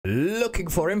looking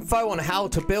for info on how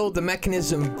to build the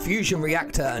Mekanism Fission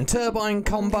Reactor and Turbine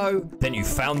combo? Then you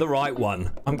found the right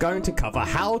one. I'm going to cover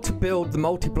how to build the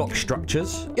multi-block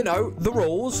structures. You know, the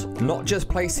rules, not just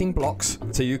placing blocks,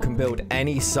 so you can build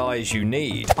any size you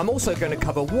need. I'm also going to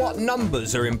cover what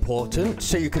numbers are important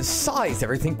so you can size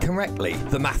everything correctly.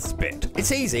 The maths bit.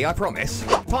 It's easy, I promise.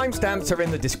 Timestamps are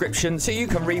in the description so you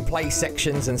can replay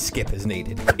sections and skip as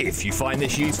needed. If you find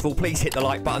this useful, please hit the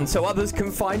like button so others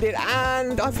can find it,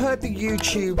 and I've heard the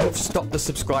YouTube have stopped the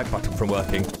subscribe button from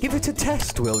working. Give it a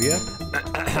test, will you?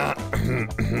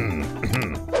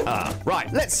 Right,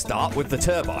 let's start with the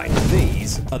turbine.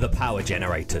 These are the power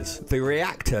generators. The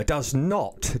reactor does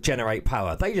not generate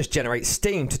power. They just generate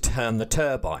steam to turn the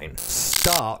turbine.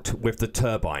 Start with the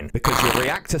turbine, because your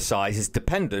reactor size is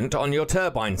dependent on your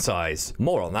turbine size.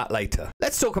 More on that later.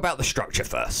 Let's talk about the structure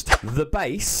first. The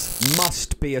base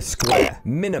must be a square,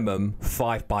 minimum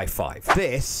 5 by 5.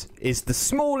 This is the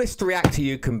smallest reactor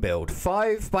you can build.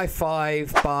 5 by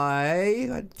 5 by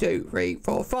 1, 2, 3,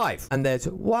 4, 5. And there's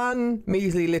one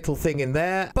measly little thing in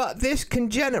there, but this can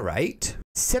generate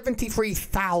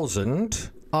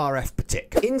 73,000 RF per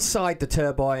tick. Inside the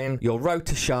turbine, your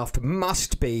rotor shaft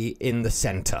must be in the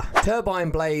center. Turbine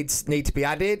blades need to be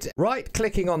added.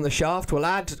 Right-clicking on the shaft will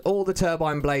add all the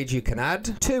turbine blades you can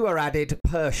add. 2 are added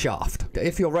per shaft.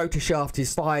 If your rotor shaft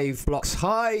is 5 blocks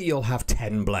high, you'll have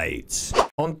 10 blades.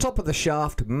 On top of the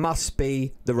shaft must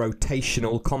be the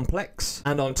rotational complex,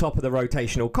 and on top of the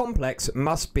rotational complex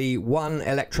must be 1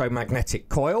 electromagnetic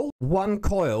coil. 1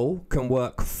 coil can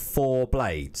work 4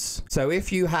 blades. So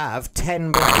if you have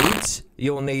 10 blades,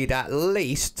 you'll need at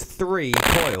least 3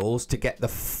 coils to get the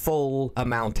full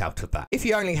amount out of that. If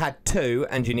you only had 2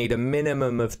 and you need a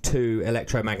minimum of 2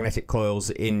 electromagnetic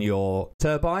coils in your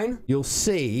turbine, you'll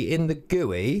see in the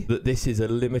GUI that this is a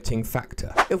limiting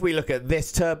factor. If we look at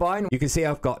this turbine, you can see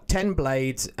I've got 10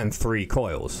 blades and 3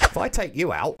 coils. If I take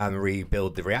you out and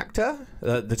rebuild the reactor,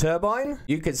 the turbine,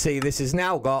 you can see this has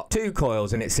now got 2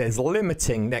 coils and it says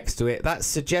limiting next to it. That's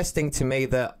suggesting to me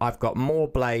that I've got more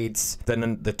blades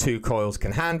than the 2 coils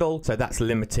can handle, so that's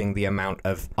limiting the amount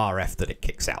of RF that it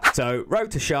kicks out. So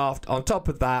rotor shaft, on top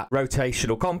of that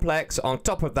rotational complex, on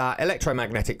top of that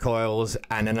electromagnetic coils,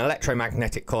 and an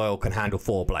electromagnetic coil can handle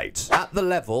 4 blades. At the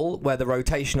level where the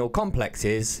rotational complex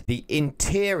is, the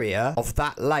interior of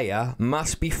that layer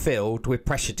must be filled with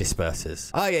pressure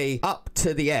dispersers, i.e. up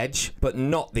to the edge but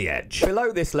not the edge.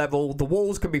 Below this level, the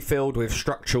walls can be filled with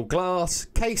structural glass,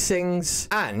 casings,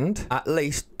 and at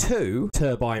least 2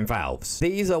 turbine valves.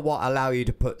 These are what allow you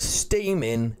to put steam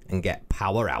in and get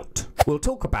power out. We'll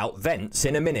talk about vents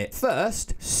in a minute.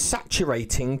 First,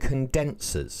 saturating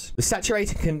condensers. The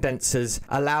saturating condensers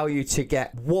allow you to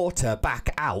get water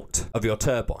back out of your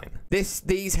turbine.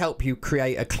 These help you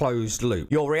create a closed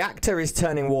loop. Your reactor is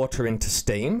turning water into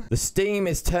steam. The steam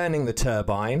is turning the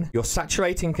turbine. Your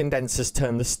saturating condensers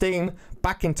turn the steam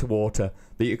back into water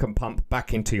that you can pump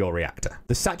back into your reactor.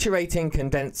 The saturating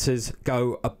condensers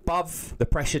go above the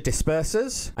pressure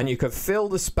dispersers, and you can fill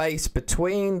the space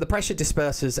between the pressure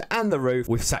dispersers and the roof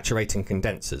with saturating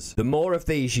condensers. The more of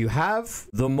these you have,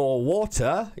 the more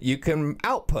water you can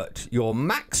output, your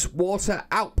max water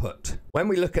output. When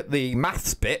we look at the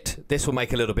maths bit, this will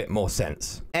make a little bit more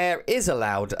sense. Air is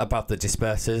allowed above the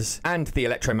dispersers and the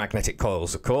electromagnetic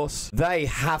coils, of course. They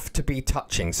have to be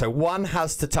touching, so one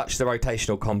has to touch the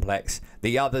rotational complex,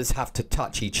 the others have to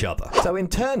touch each other. So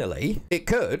internally, it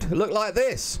could look like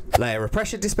this. Layer of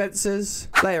pressure dispensers,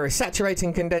 layer of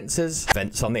saturating condensers,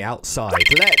 vents on the outside.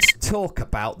 Let's talk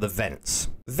about the vents.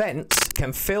 Vents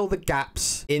can fill the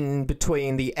gaps in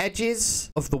between the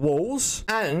edges of the walls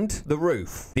and the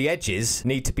roof. The edges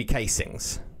need to be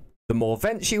casings. The more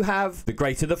vents you have, the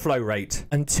greater the flow rate,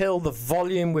 until the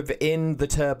volume within the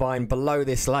turbine below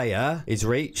this layer is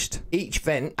reached. Each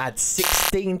vent adds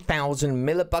 16,000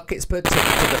 millibuckets per tick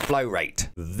to the flow rate.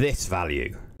 This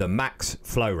value, the max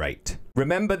flow rate.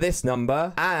 Remember this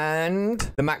number and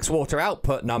the max water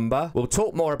output number. We'll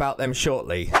talk more about them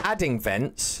shortly. Adding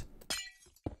vents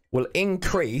will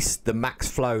increase the max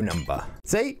flow number.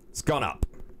 See, it's gone up.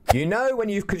 You know, when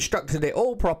you've constructed it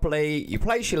all properly, you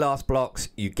place your last blocks,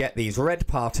 you get these red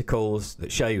particles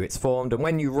that show you it's formed, and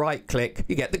when you right click,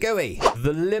 you get the GUI.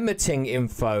 The limiting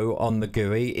info on the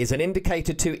GUI is an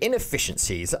indicator to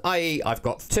inefficiencies, i.e. I've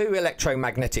got 2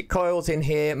 electromagnetic coils in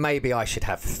here, maybe I should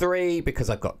have 3 because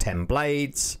I've got 10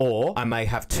 blades, or I may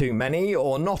have too many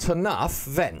or not enough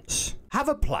vents. Have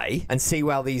a play and see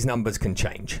how these numbers can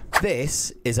change.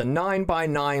 This is a 9 by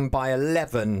 9 by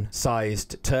 11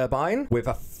 sized turbine with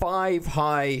a 5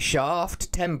 high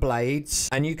shaft, 10 blades,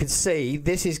 and you can see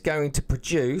this is going to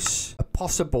produce a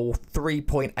possible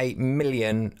 3.8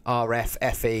 million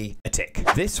RF-FE a tick.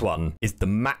 This one is the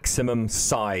maximum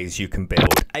size you can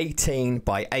build. 18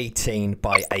 by 18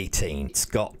 by 18. It's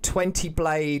got 20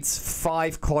 blades,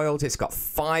 5 coils, it's got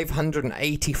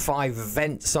 585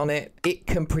 vents on it. It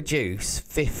can produce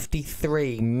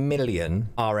 53 million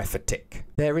RF a tick.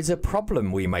 There is a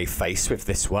problem we may face with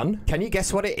this one. Can you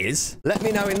guess what it is? Let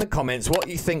me know in the comments what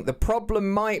you think the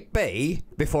problem might be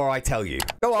before I tell you.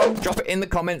 Go on, drop it in the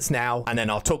comments now, and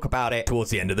then I'll talk about it towards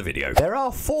the end of the video. There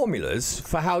are formulas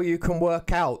for how you can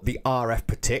work out the RF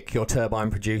per tick your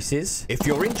turbine produces. If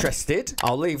you're interested,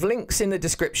 I'll leave links in the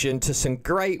description to some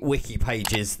great wiki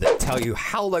pages that tell you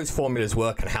how those formulas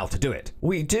work and how to do it.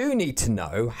 We do need to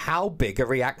know how big a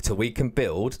reactor we can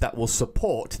build that will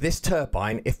support this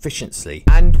turbine efficiently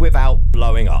and without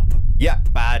blowing up.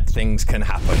 Yep, bad things can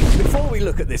happen. Before we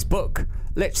look at this book,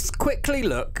 let's quickly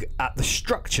look at the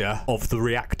structure of the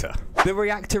reactor. The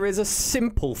reactor is a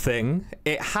simple thing.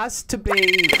 It has to be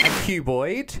a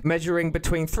cuboid measuring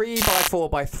between 3 by 4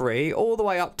 by 3 all the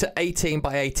way up to 18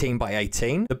 by 18 by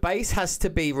 18. The base has to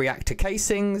be reactor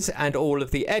casings and all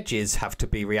of the edges have to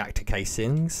be reactor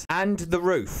casings, and the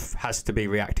roof has to be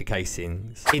reactor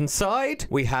casings. Inside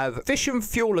we have fission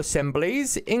fuel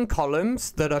assemblies in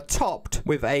columns that are topped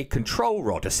with a control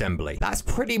rod assembly. That's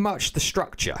pretty much the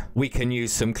structure. We can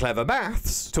use some clever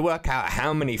maths to work out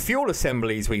how many fuel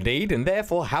assemblies we need and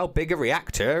therefore how big a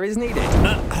reactor is needed.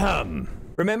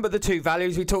 Remember the two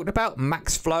values we talked about,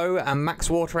 max flow and max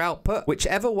water output?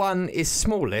 Whichever one is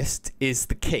smallest is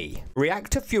the key.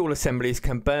 Reactor fuel assemblies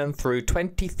can burn through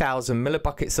 20,000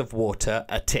 millibuckets of water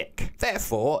a tick.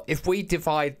 Therefore, if we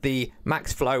divide the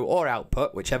max flow or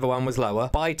output, whichever one was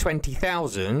lower, by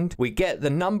 20,000, we get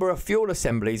the number of fuel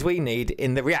assemblies we need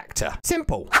in the reactor.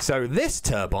 Simple. So this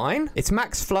turbine, its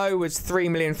max flow was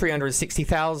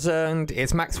 3,360,000,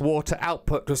 its max water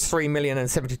output was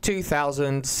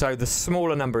 3,072,000, so the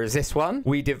smaller number is this one.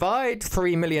 We divide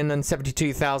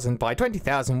 3,072,000 by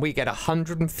 20,000, we get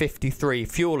 153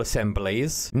 fuel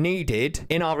assemblies needed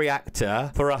in our reactor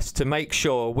for us to make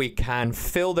sure we can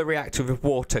fill the reactor with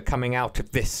water coming out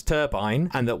of this turbine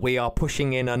and that we are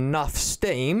pushing in enough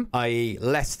steam, i.e.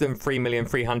 less than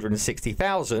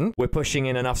 3,360,000. We're pushing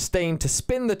in enough steam to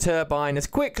spin the turbine as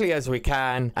quickly as we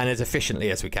can and as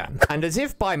efficiently as we can. And as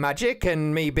if by magic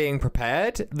and me being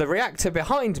prepared, the reactor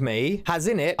behind me has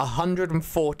in it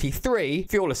 143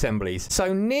 fuel assemblies.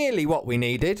 So nearly what we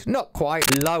needed, not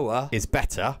quite. Lower is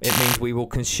better. It means we will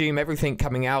consume everything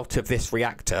coming out of this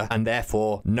reactor and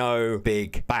therefore no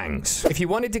big bangs. If you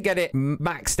wanted to get it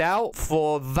maxed out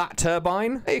for that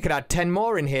turbine, you could add 10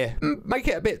 more in here. Make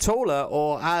it a bit taller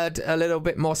or add a little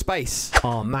bit more space.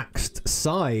 Our maxed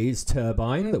size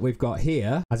turbine that we've got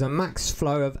here has a max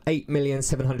flow of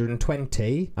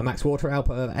 8,720,000, a max water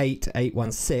output of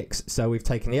 8,816. So we've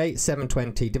taken the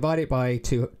 8,720 divided by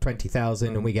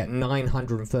 20,000 and we get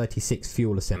 936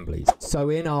 fuel assemblies. So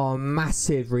in our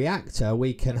massive reactor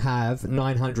we can have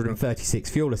 936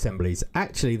 fuel assemblies.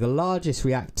 Actually the largest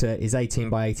reactor is 18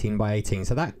 by 18 by 18,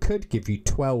 so that could give you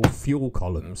 12 fuel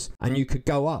columns and you could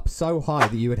go up so high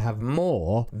that you would have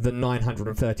more than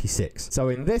 936. So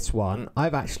in this one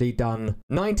I've actually done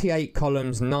 98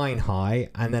 columns 9 high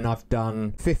and then I've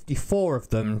done 54 of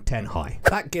them 10 high.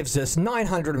 That gives us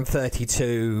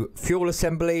 932 fuel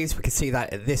assemblies. We can see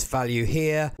that at this value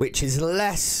here, which is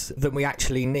less than we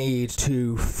actually need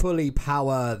to fully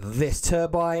power this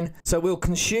turbine. So we'll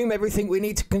consume everything we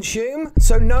need to consume,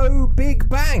 so no big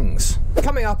bangs.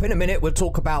 Coming up in a minute, we'll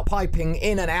talk about piping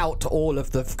in and out all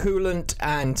of the coolant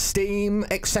and steam,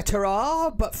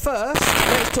 etc. But first,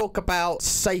 let's talk about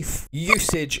safe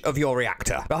usage of your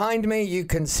reactor. Behind me, you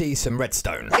can see some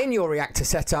redstone. In your reactor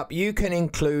setup, you can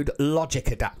include logic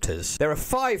adapters. There are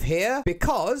 5 here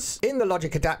because in the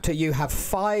logic adapter, you have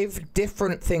 5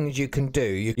 different things you can do.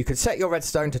 You can set your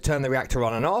redstone to turn the reactor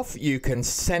on and off. You can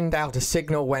send out a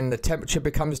signal when the temperature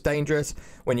becomes dangerous,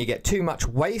 when you get too much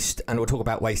waste, and we'll talk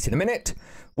about waste in a minute,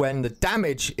 when the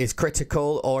damage is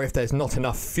critical, or if there's not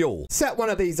enough fuel. Set one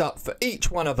of these up for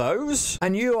each one of those,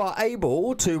 and you are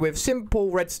able to, with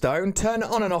simple redstone, turn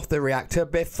on and off the reactor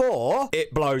before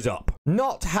it blows up.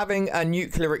 Not having a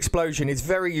nuclear explosion is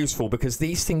very useful because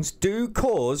these things do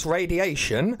cause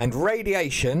radiation, and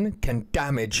radiation can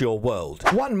damage your world.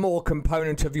 One more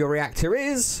component of your reactor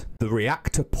is the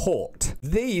reactor port.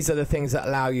 These are the things that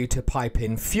allow you to pipe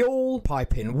in fuel,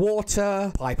 pipe in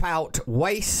water, pipe out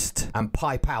waste, and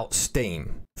pipe out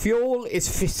steam. Fuel is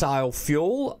fissile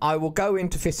fuel. I will go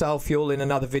into fissile fuel in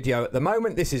another video. At the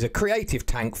moment, this is a creative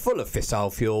tank full of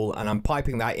fissile fuel, and I'm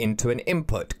piping that into an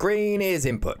input. Green is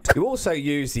input. You also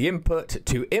use the input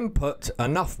to input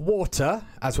enough water,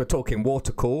 as we're talking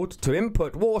water cooled, to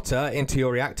input water into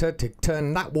your reactor to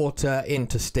turn that water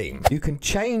into steam. You can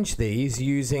change these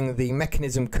using the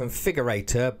mechanism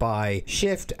configurator by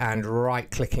shift and right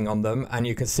clicking on them, and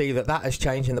you can see that that has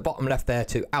changed in the bottom left there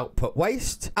to output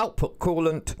waste, output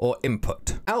coolant, or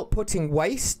input. Outputting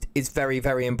waste is very,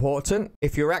 very important.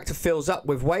 If your reactor fills up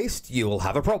with waste, you will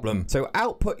have a problem. So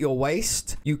output your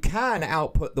waste. You can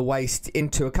output the waste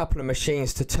into a couple of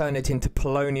machines to turn it into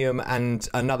polonium and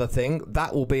another thing.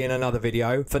 That will be in another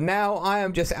video. For now, I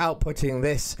am just outputting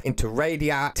this into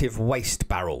radioactive waste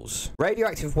barrels.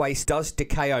 Radioactive waste does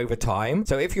decay over time,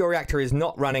 so if your reactor is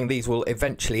not running, these will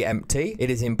eventually empty. It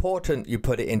is important you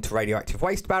put it into radioactive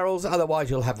waste barrels, otherwise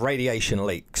you'll have radiation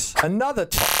leaks. Another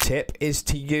top tip is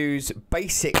to use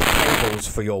basic cables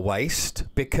for your waste,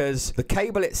 because the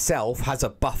cable itself has a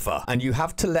buffer and you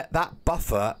have to let that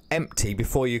buffer empty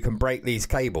before you can break these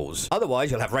cables. Otherwise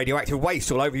you'll have radioactive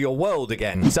waste all over your world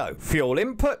again. So fuel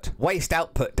input, waste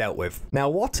output dealt with. Now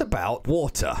what about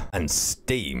water and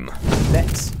steam?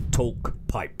 Let's talk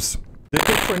pipes. The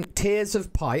different tiers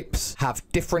of pipes have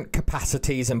different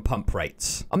capacities and pump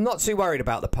rates. I'm not too worried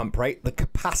about the pump rate. The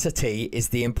capacity is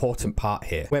the important part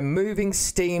here. When moving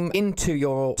steam into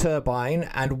your turbine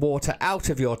and water out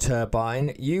of your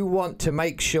turbine, you want to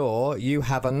make sure you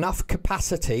have enough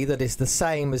capacity that is the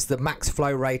same as the max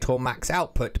flow rate or max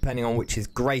output, depending on which is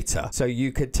greater. So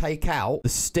you could take out the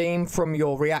steam from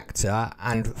your reactor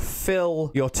and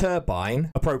fill your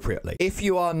turbine appropriately. If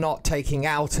you are not taking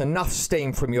out enough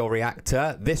steam from your reactor,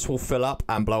 this will fill up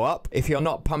and blow up. If you're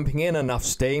not pumping in enough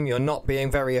steam, you're not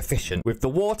being very efficient. With the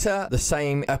water, the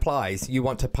same applies. You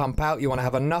want to pump out, you want to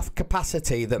have enough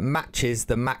capacity that matches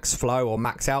the max flow or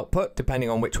max output,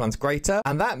 depending on which one's greater.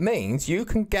 And that means you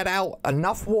can get out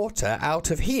enough water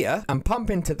out of here and pump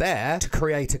into there to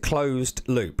create a closed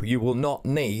loop. You will not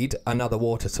need another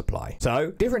water supply.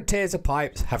 So different tiers of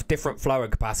pipes have different flow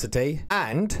and capacity,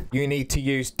 and you need to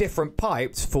use different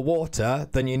pipes for water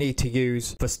than you need to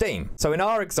use for steam. So in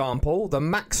our example, the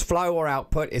max flow or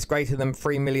output is greater than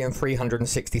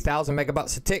 3,360,000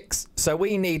 megabucks a tick. So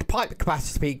we need pipe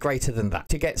capacity greater than that.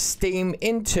 To get steam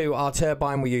into our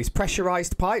turbine, we use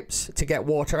pressurized pipes. To get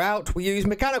water out, we use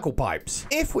mechanical pipes.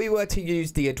 If we were to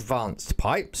use the advanced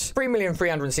pipes,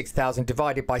 3,360,000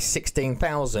 divided by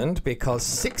 16,000, because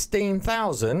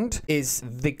 16,000 is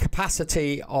the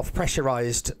capacity of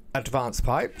pressurized advanced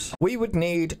pipes, we would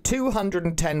need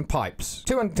 210 pipes.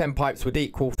 210 pipes would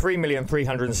equal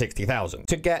 3,360,000.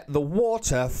 To get the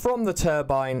water from the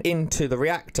turbine into the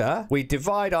reactor, we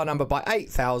divide our number by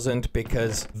 8,000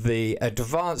 because the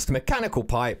advanced mechanical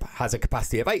pipe has a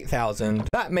capacity of 8,000.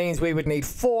 That means we would need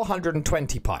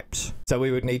 420 pipes. So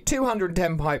we would need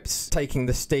 210 pipes taking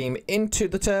the steam into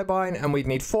the turbine, and we'd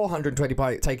need 420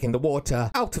 pipes taking the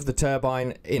water out of the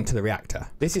turbine into the reactor.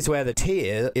 This is where the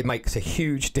tier, it makes a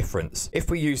huge difference.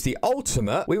 If we use the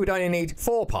ultimate, we would only need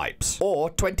 4 pipes or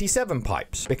 27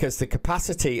 pipes, because the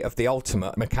capacity of the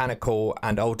ultimate mechanical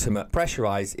and ultimate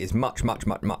pressurized is much, much,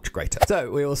 much, much greater.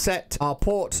 So we will set our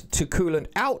port to coolant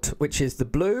out, which is the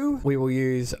blue. We will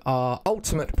use our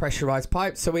ultimate pressurized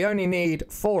pipes. So we only need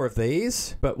 4 of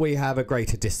these, but we have a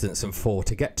greater distance than 4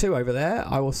 to get to over there.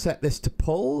 I will set this to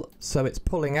pull, so it's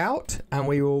pulling out, and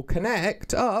we will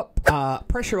connect up a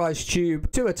pressurized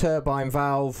tube to a turbine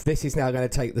valve. This is now going to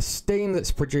take the steam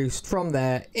that's produced from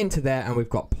there into there, and we've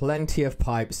got plenty of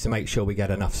pipes to make sure we get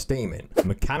enough steam in.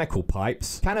 Mechanical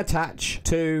pipes can attach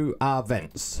to our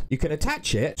vents. You can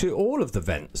attach it to all of the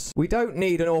vents. We don't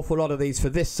need an awful lot of these for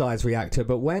this size reactor,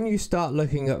 but when you start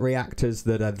looking at reactors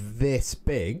that are this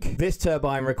big, this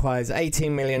turbine requires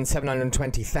 18,720,000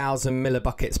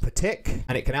 millibuckets per tick,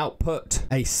 and it can output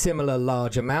a similar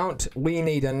large amount. We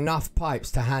need enough pipes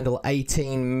to handle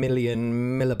 18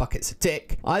 million millibuckets a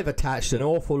tick. I've attached an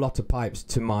awful lot of pipes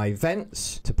to my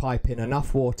vents to pipe in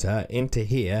enough water into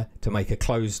here to make a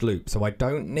closed loop, so I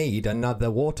don't need another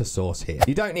water source here.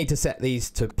 You don't need to set these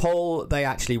to pull. They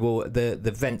actually will,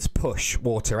 the vents push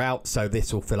water out, so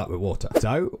this will fill up with water.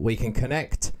 So we can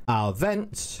connect our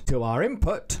vents to our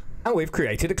input, and we've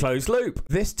created a closed loop.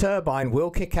 This turbine will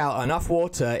kick out enough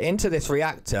water into this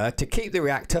reactor to keep the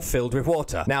reactor filled with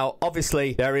water. Now,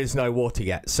 obviously, there is no water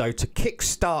yet. So to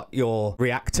kickstart your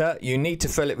reactor, you need to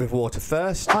fill it with water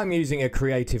first. I'm using a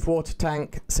creative water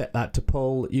tank, set that to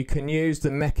pull. You can use the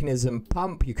mechanism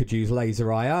pump. You could use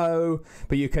laser IO,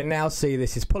 but you can now see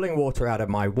this is pulling water out of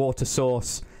my water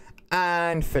source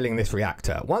and filling this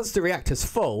reactor. Once the reactor's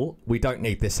full, we don't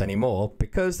need this anymore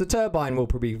because the turbine will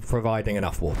be providing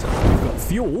enough water. We've got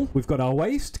fuel, we've got our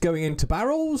waste going into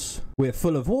barrels, we're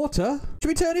full of water. Should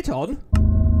we turn it on?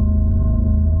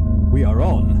 We are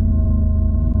on.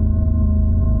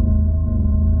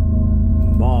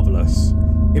 Marvellous.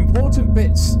 Important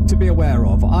bits to be aware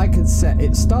of. I can set,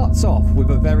 it starts off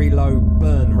with a very low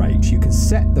burn rate. You can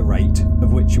set the rate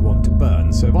of which you want to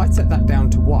burn. So if I set that down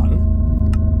to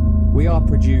 1, we are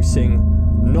producing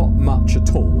not much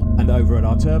at all. And over at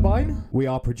our turbine, we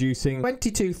are producing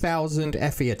 22,000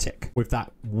 FE a tick with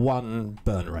that 1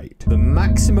 burn rate. The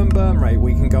maximum burn rate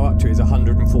we can go up to is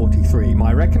 143.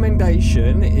 My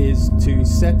recommendation is to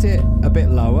set it a bit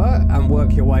lower and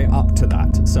work your way up to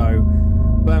that. So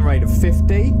burn rate of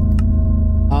 50.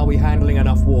 Are we handling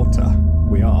enough water?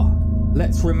 We are.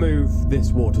 Let's remove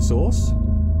this water source.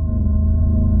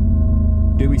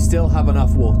 Do we still have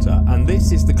enough water? And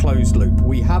this is the closed loop.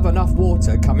 We have enough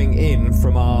water coming in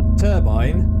from our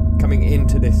turbine, coming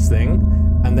into this thing,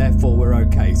 and therefore we're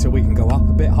okay. So we can go up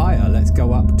a bit higher. Let's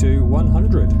go up to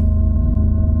 100.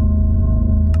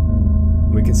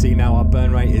 We can see now our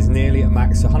burn rate is nearly at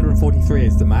max. 143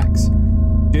 is the max.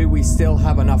 Do we still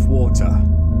have enough water?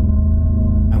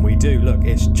 And we do. Look,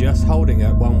 it's just holding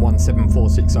at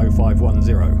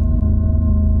 117460510.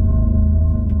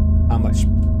 How much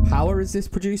power is this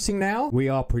producing now? We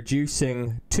are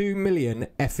producing 2 million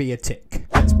FE a tick.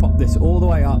 Let's pop this all the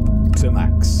way up to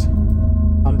max.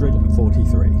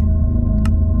 143.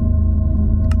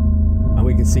 And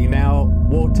we can see now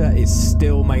water is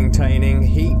still maintaining.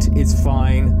 Heat is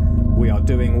fine. We are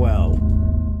doing well.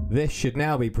 This should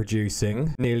now be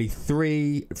producing nearly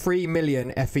 3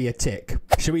 million FE a tick.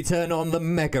 Should we turn on the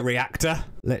mega reactor?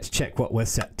 Let's check what we're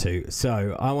set to.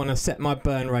 So I want to set my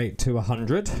burn rate to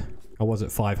 100. I was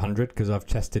at 500 because I've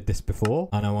tested this before.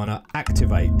 And I want to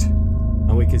activate.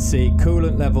 And we can see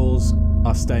coolant levels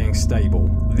are staying stable.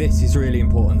 This is really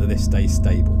important that this stays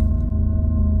stable.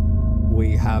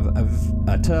 We have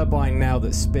a turbine now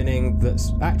that's spinning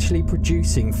that's actually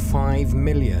producing 5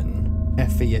 million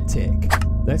FE a tick.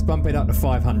 Let's bump it up to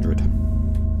 500.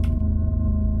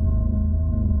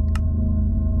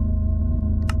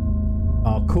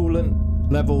 Our coolant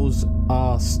levels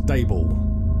are stable.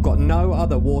 Got no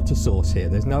other water source here.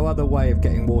 There's no other way of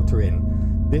getting water in.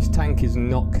 This tank is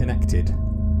not connected.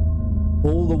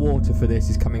 All the water for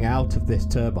this is coming out of this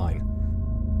turbine.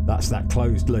 That's that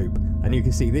closed loop. And you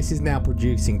can see this is now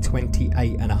producing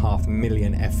 28.5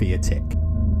 million FE a tick.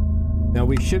 Now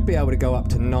we should be able to go up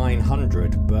to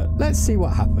 900, but let's see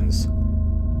what happens.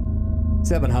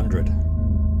 700.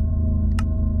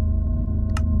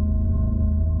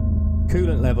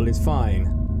 Coolant level is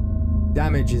fine.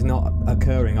 Damage is not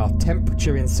occurring. Our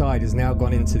temperature inside has now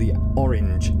gone into the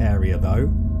orange area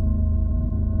though.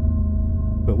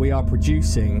 But we are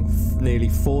producing nearly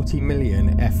 40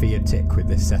 million FE a tick with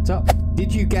this setup.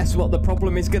 Did you guess what the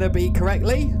problem is going to be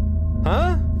correctly?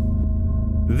 Huh?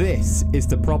 This is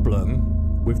the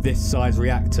problem with this size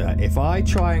reactor. If I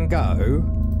try and go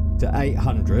to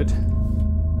 800,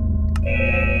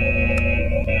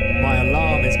 my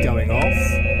alarm is going off.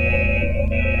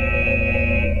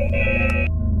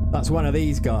 That's one of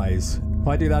these guys. If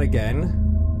I do that again,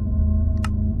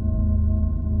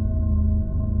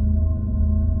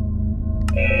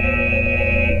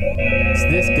 it's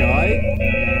this guy.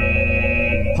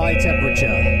 High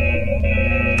temperature.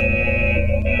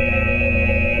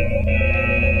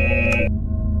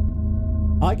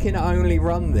 I can only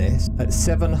run this at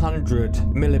 700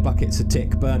 millibuckets a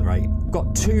tick burn rate.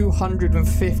 Got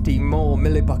 250 more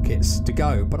millibuckets to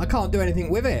go, but I can't do anything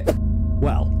with it.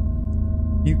 Well,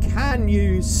 you can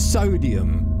use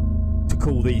sodium to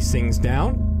cool these things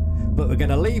down, but we're going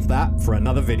to leave that for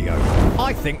another video.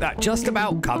 I think that just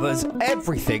about covers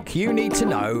everything you need to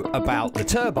know about the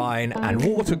turbine and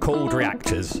water-cooled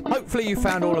reactors. Hopefully you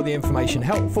found all of the information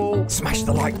helpful. Smash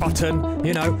the like button,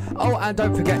 you know. Oh, and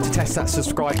don't forget to test that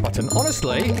subscribe button.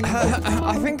 Honestly,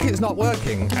 I think it's not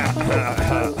working.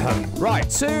 Right,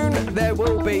 soon there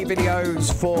will be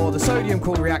videos for the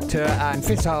sodium-cooled reactor and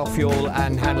fissile fuel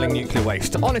and handling nuclear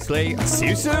waste. Honestly, see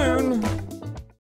you soon.